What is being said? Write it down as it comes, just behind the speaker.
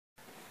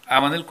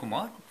I'm Anil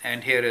Kumar,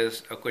 and here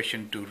is a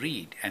question to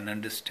read and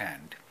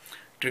understand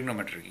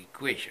trigonometric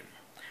equation.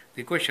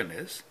 The question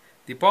is,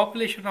 the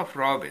population of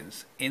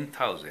robins in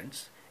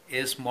thousands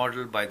is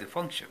modeled by the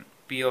function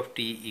p of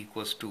t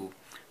equals to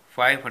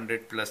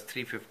 500 plus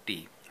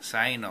 350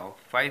 sine of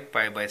 5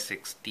 pi by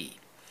 6t,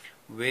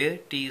 where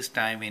t is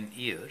time in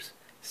years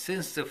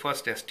since the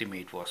first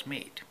estimate was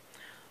made.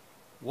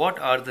 What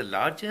are the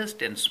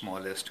largest and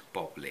smallest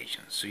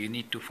populations? So you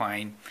need to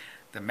find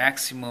the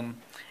maximum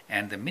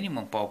and the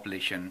minimum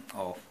population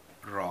of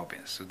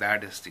robins. So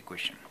that is the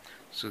question.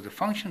 So the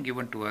function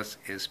given to us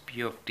is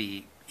p of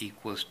t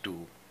equals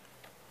to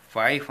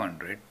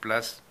 500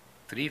 plus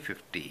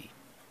 350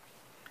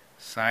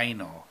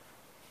 sine of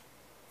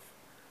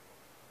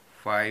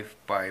 5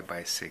 pi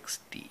by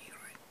 6t.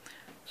 Right?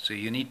 So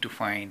you need to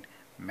find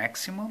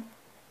maximum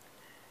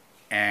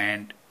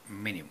and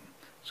minimum.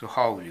 So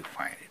how will you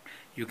find it?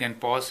 You can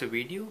pause the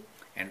video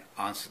and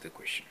answer the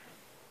question.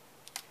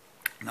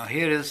 Now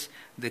here is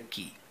the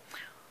key.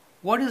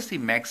 What is the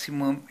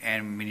maximum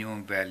and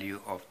minimum value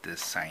of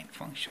this sine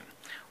function?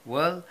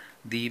 Well,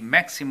 the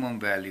maximum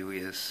value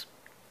is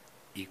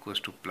equals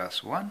to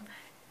plus 1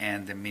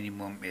 and the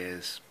minimum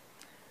is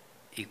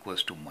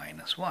equals to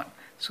minus 1.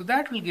 So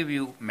that will give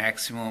you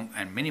maximum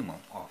and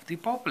minimum of the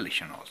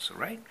population also,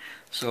 right?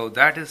 So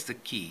that is the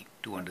key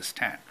to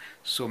understand.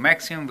 So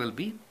maximum will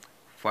be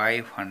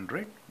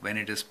 500 when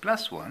it is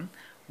plus 1,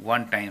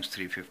 1 times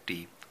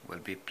 350 will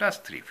be plus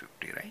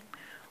 350, right?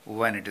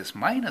 When it is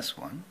minus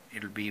 1,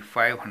 it will be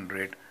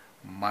 500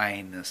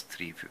 minus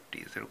 350.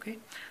 Is that okay?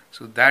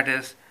 So that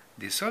is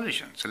the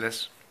solution. So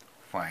let's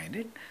find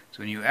it. So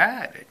when you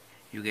add it,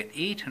 you get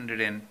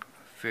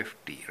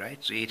 850,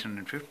 right? So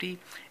 850,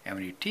 and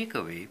when you take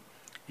away,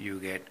 you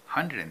get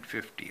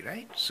 150,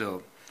 right?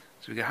 So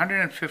we get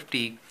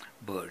 150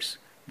 birds.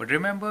 But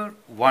remember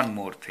one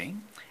more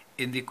thing.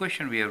 In the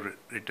question we have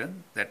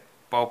written that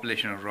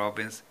population of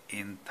robins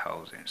in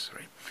thousands,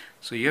 right?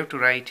 So you have to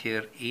write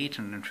here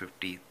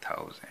 850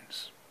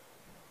 thousands.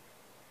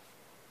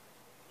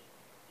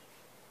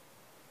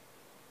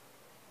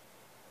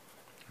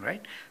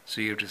 Right?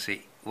 So you have to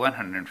say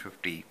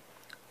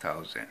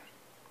 150,000.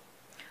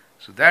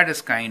 So that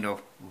is kind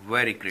of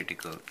very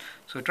critical.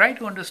 So try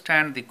to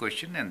understand the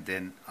question and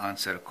then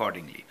answer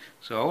accordingly.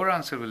 So our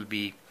answer will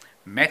be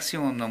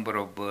maximum number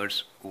of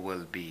birds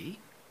will be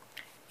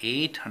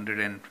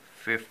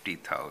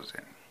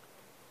 850,000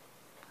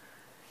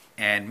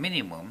 and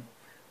minimum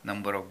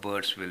number of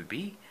birds will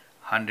be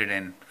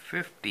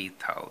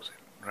 150,000,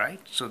 right?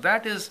 So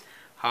that is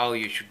how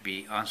you should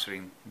be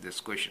answering this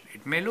question.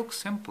 It may look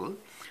simple,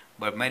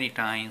 but many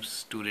times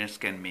students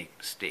can make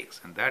mistakes,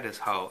 and that is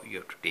how you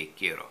have to take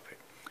care of it.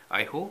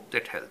 I hope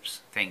that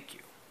helps. Thank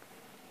you.